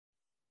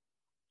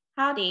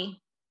Howdy,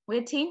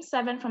 we're Team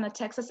 7 from the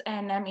Texas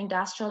A&M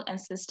Industrial and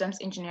Systems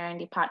Engineering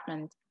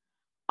Department.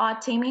 Our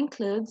team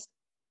includes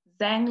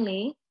Zhen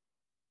Ling,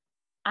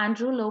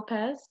 Andrew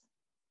Lopez,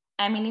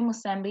 Emily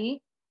Musembi,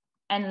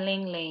 and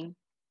Ling.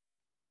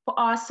 For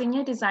our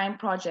senior design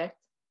project,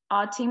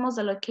 our team was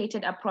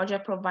allocated a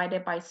project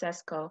provided by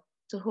SESCO,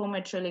 to whom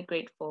we're truly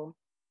grateful.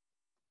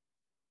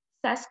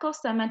 SESCO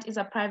Cement is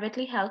a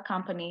privately held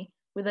company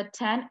with a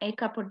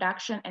 10-acre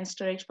production and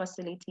storage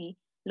facility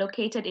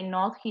located in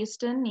North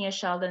Houston near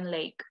Sheldon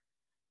Lake.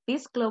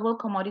 This global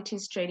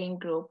commodities trading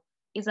group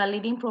is a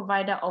leading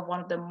provider of one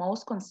of the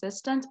most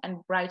consistent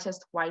and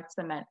brightest white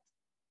cement.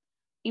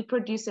 It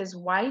produces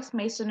white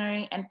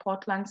masonry and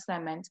Portland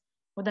cement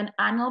with an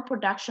annual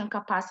production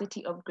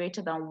capacity of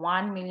greater than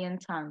 1 million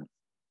tons.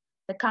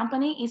 The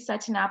company is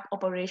setting up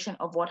operation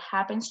of what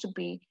happens to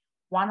be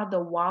one of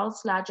the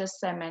world's largest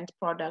cement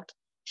product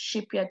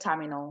shipyard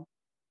terminal.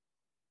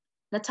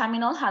 The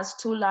terminal has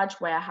two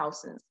large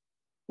warehouses,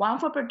 one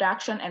for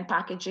production and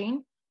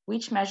packaging,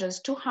 which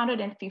measures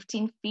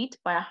 215 feet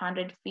by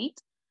 100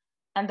 feet,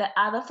 and the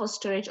other for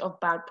storage of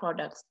bulk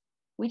products,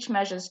 which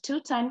measures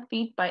 210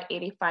 feet by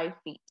 85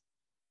 feet,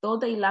 though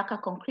they lack a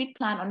concrete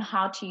plan on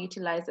how to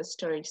utilize the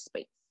storage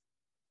space.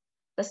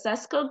 The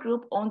SESCO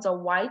Group owns a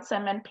white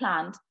cement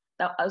plant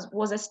that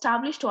was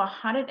established to a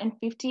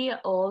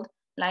 150-year-old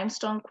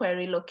limestone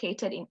quarry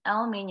located in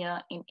El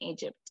Minya in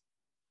Egypt.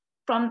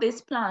 From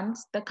this plant,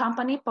 the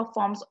company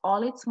performs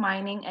all its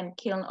mining and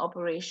kiln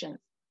operations,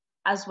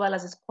 as well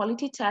as its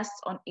quality tests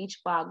on each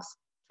bags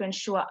to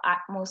ensure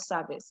utmost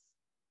service.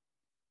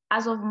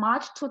 As of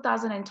March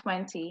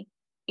 2020,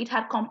 it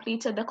had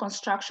completed the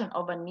construction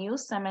of a new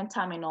cement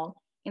terminal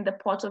in the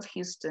Port of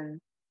Houston.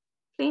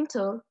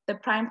 Plinto, the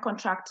prime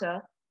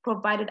contractor,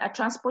 provided a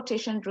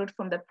transportation route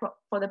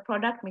for the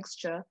product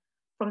mixture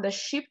from the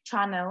ship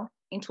channel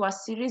into a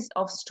series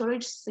of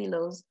storage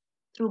silos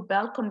through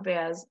belt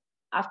conveyors,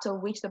 after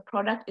which the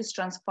product is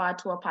transferred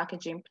to a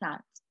packaging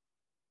plant.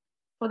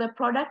 For the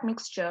product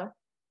mixture,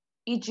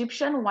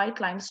 Egyptian white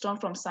limestone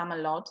from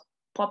Samalot,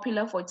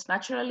 popular for its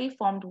naturally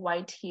formed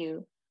white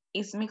hue,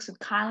 is mixed with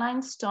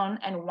kaolin stone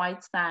and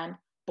white sand,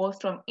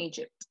 both from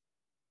Egypt.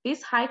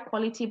 This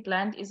high-quality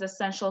blend is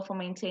essential for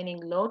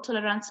maintaining low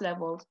tolerance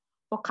levels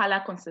for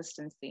color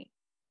consistency.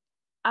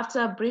 After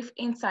a brief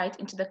insight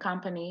into the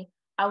company,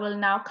 I will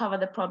now cover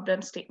the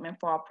problem statement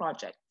for our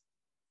project.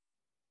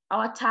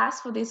 Our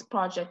task for this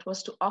project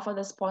was to offer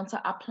the sponsor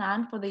a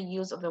plan for the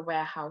use of the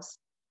warehouse,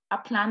 a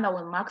plan that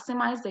will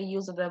maximize the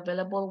use of the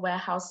available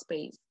warehouse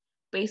space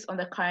based on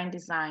the current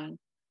design.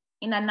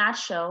 In a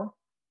nutshell,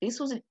 this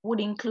would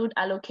include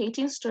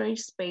allocating storage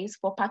space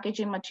for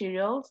packaging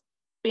materials,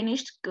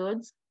 finished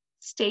goods,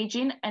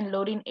 staging and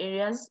loading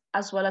areas,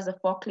 as well as the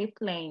forklift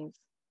lanes.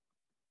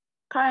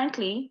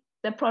 Currently,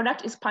 the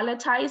product is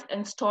palletized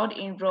and stored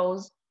in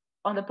rows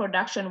on the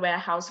production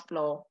warehouse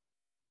floor.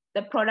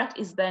 The product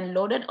is then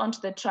loaded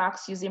onto the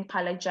trucks using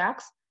pallet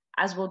jacks,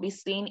 as will be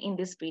seen in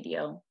this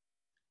video.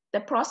 The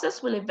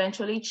process will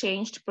eventually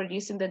change to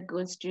producing the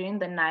goods during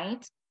the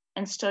night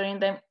and storing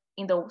them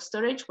in the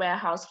storage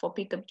warehouse for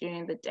pickup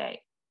during the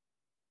day.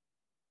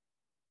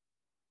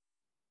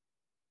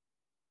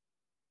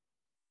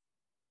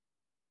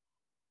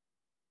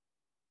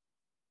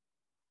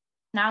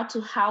 Now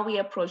to how we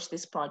approach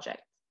this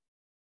project.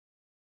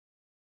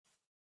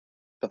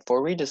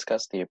 Before we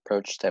discuss the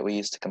approach that we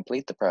used to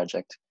complete the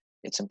project,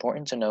 it's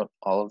important to note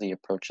all of the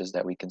approaches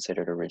that we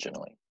considered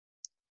originally.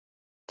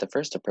 The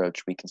first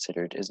approach we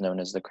considered is known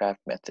as the craft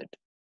method,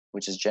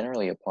 which is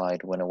generally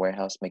applied when a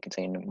warehouse may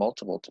contain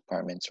multiple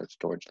departments or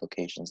storage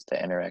locations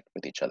that interact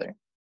with each other.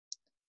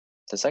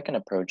 The second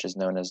approach is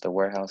known as the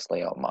warehouse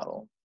layout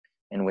model,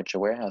 in which a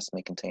warehouse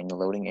may contain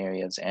loading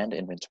areas and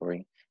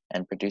inventory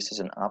and produces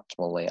an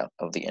optimal layout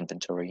of the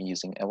inventory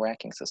using a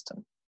racking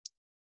system.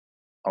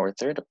 Our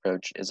third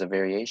approach is a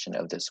variation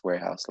of this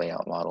warehouse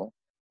layout model,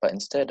 but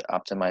instead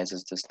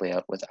optimizes this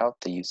layout without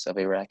the use of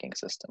a racking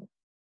system.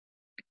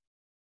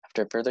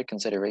 After further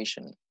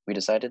consideration, we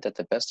decided that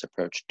the best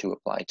approach to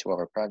apply to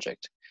our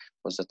project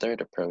was the third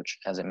approach,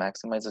 as it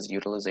maximizes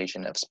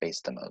utilization of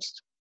space the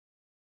most.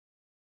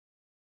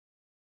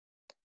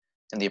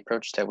 In the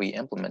approach that we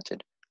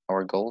implemented,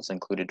 our goals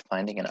included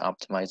finding an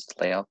optimized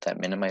layout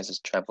that minimizes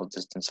travel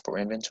distance for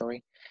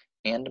inventory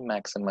and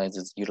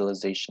maximizes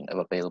utilization of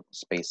available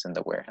space in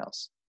the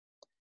warehouse.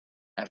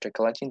 After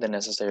collecting the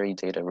necessary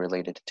data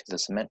related to the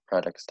cement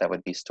products that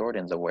would be stored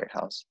in the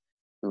warehouse,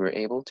 we were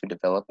able to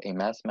develop a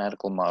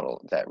mathematical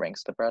model that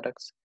ranks the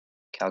products,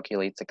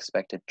 calculates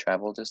expected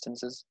travel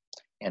distances,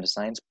 and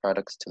assigns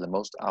products to the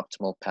most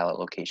optimal pallet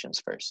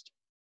locations first.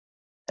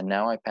 And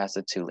now I pass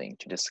it to Ling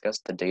to discuss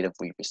the data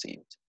we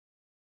received.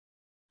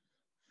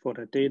 For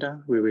the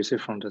data we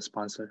received from the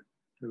sponsor,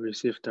 we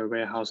received the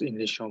warehouse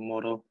initial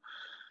model,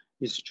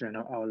 its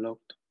general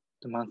outlook,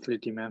 the monthly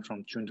demand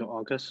from June to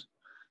August,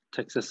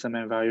 Texas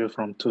cement value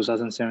from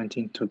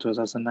 2017 to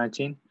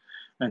 2019,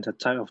 and the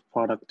type of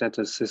product that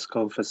the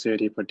SESCO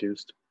facility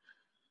produced.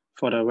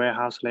 For the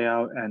warehouse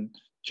layout and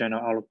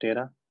general outlook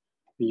data,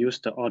 we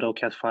used the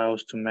AutoCAD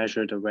files to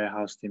measure the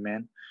warehouse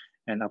demand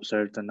and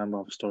observe the number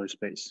of storage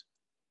space.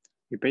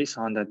 We base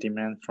on the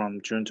demand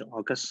from June to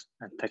August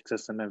and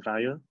Texas demand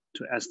value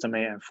to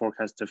estimate and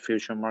forecast the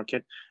future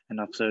market and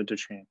observe the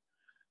trend.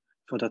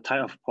 For the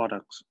type of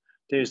products,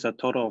 there is a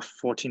total of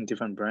 14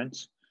 different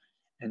brands,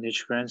 and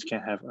each brand can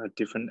have a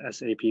different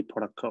SAP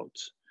product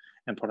codes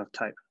and product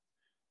type.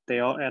 They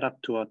all add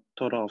up to a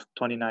total of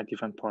 29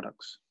 different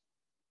products.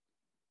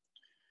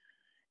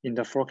 In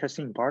the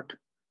forecasting part,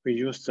 we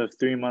use the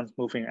 3-month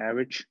moving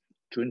average,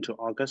 June to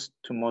August,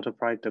 to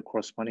multiply the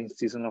corresponding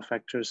seasonal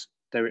factors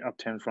that we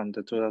obtain from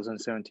the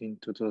 2017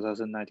 to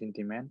 2019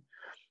 demand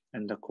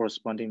and the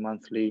corresponding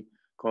monthly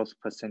growth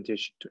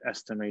percentage to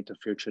estimate the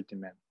future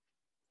demand.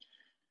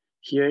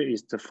 Here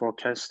is the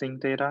forecasting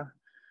data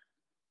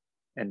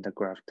and the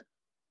graph.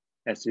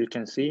 As you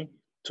can see,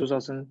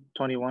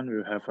 2021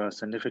 will have a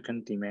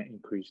significant demand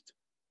increase.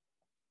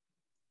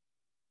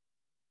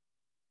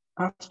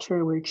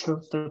 After we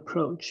chose the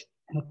approach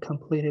and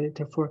completed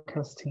the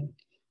forecasting,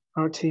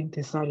 our team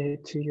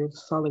decided to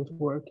use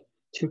SolidWorks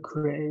to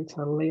create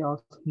a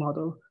layout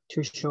model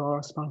to show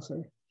our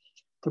sponsor.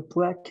 The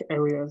black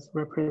areas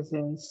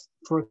represent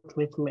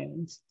forklift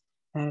lanes,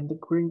 and the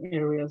green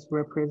areas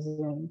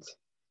represent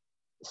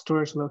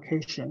storage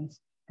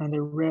locations, and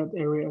the red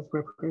areas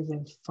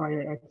represent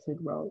fire exit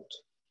route.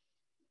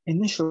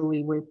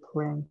 Initially, we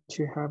planned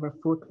to have a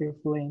forklift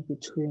lane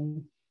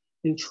between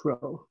each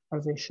row,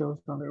 as it shows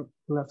on the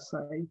left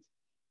side.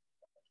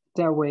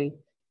 That way,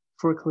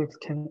 forklifts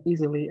can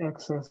easily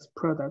access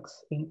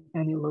products in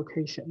any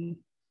location.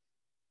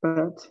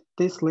 But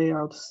this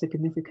layout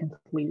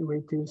significantly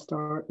reduced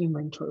our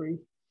inventory.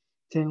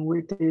 Then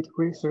we did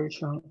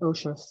research on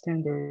OSHA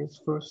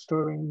standards for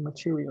storing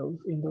materials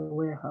in the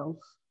warehouse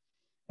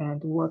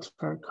and what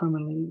are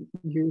commonly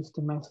used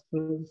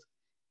methods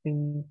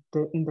in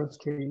the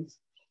industries.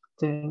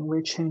 Then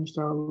we changed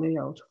our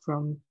layout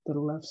from the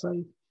left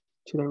side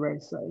to the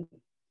right side.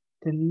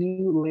 The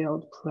new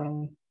layout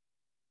plan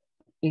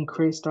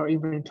increased our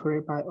inventory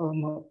by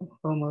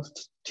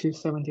almost to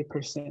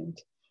 70%.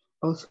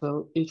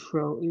 Also, each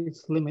row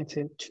is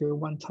limited to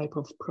one type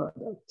of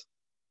product.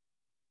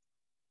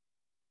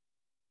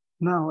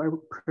 Now I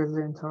will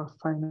present our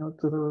final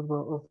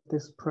deliverable of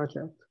this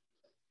project.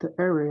 The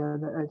area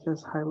that I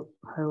just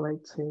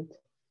highlighted.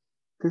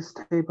 This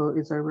table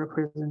is a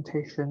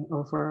representation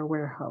of our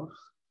warehouse.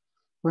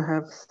 We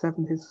have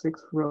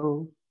 76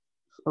 rows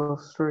of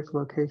storage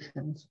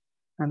locations,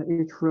 and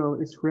each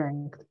row is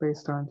ranked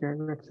based on their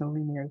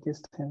rectilinear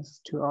distance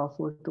to all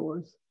 4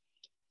 doors.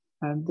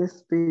 And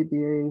this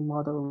VBA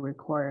model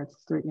requires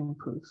 3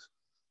 inputs: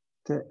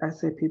 the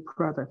SAP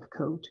product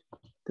code,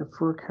 the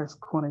forecast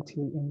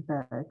quantity in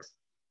bags,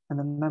 and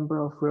the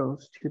number of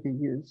rows to be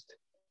used.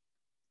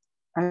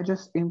 I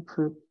just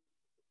input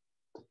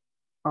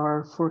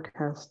our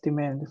forecast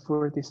demand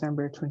for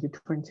December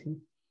 2020.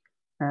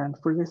 And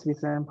for this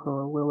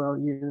example, we will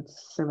use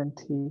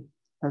 70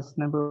 as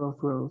number of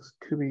rows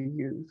to be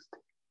used.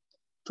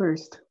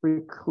 First, we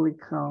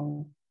click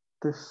on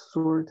the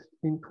sort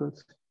input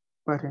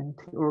button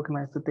to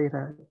organize the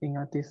data in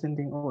a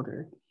descending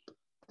order.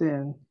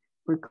 Then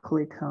we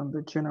click on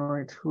the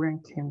generate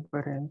ranking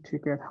button to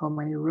get how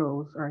many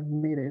rows are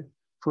needed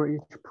for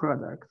each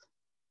product.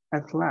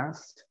 At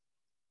last,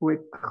 we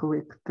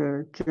click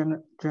the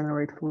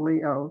generate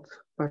layout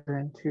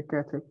button to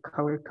get a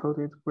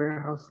color-coded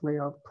warehouse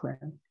layout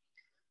plan.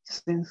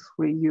 Since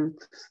we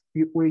used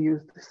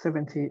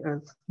 70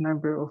 as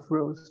number of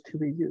rows to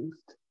be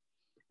used,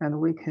 and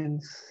we can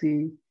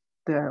see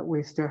that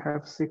we still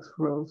have 6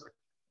 rows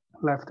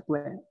left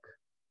blank.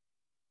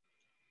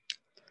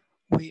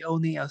 We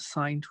only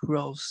assigned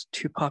rows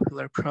to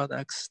popular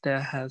products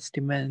that has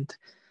demand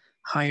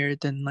higher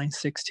than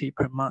 960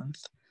 per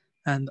month,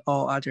 and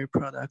all other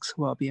products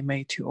will be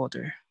made to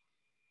order.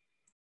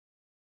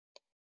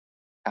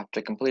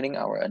 After completing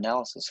our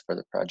analysis for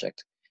the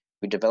project,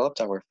 we developed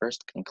our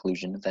first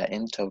conclusion that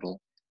in total,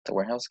 the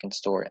warehouse can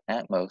store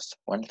at most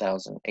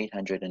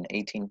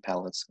 1,818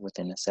 pallets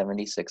within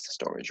 76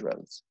 storage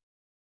rows.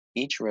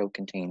 Each row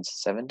contains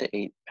 7 to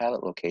 8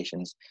 pallet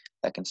locations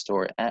that can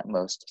store at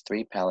most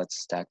 3 pallets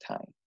stacked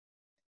high.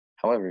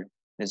 However,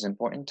 it is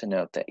important to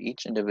note that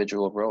each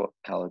individual row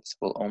of pallets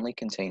will only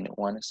contain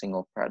one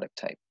single product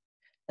type,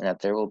 and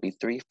that there will be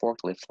 3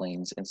 forklift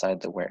lanes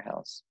inside the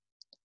warehouse.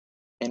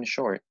 In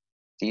short,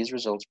 these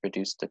results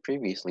produce the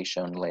previously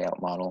shown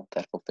layout model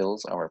that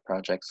fulfills our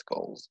project's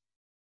goals.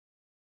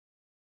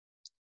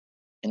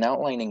 In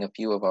outlining a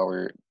few of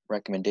our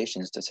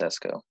recommendations to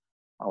SESCO,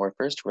 our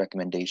first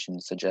recommendation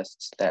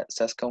suggests that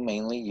SESCO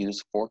mainly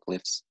use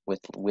forklifts with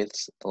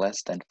widths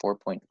less than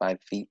 4.5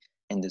 feet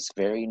in this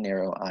very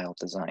narrow aisle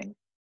design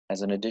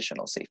as an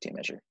additional safety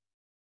measure.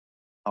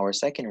 Our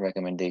second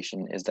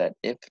recommendation is that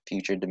if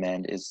future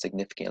demand is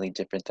significantly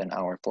different than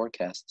our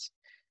forecasts,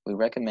 we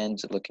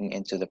recommend looking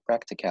into the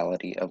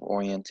practicality of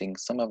orienting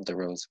some of the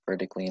rows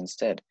vertically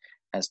instead,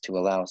 as to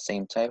allow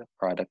same type of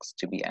products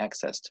to be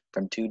accessed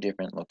from 2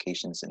 different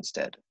locations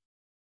instead.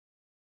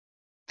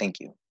 Thank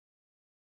you.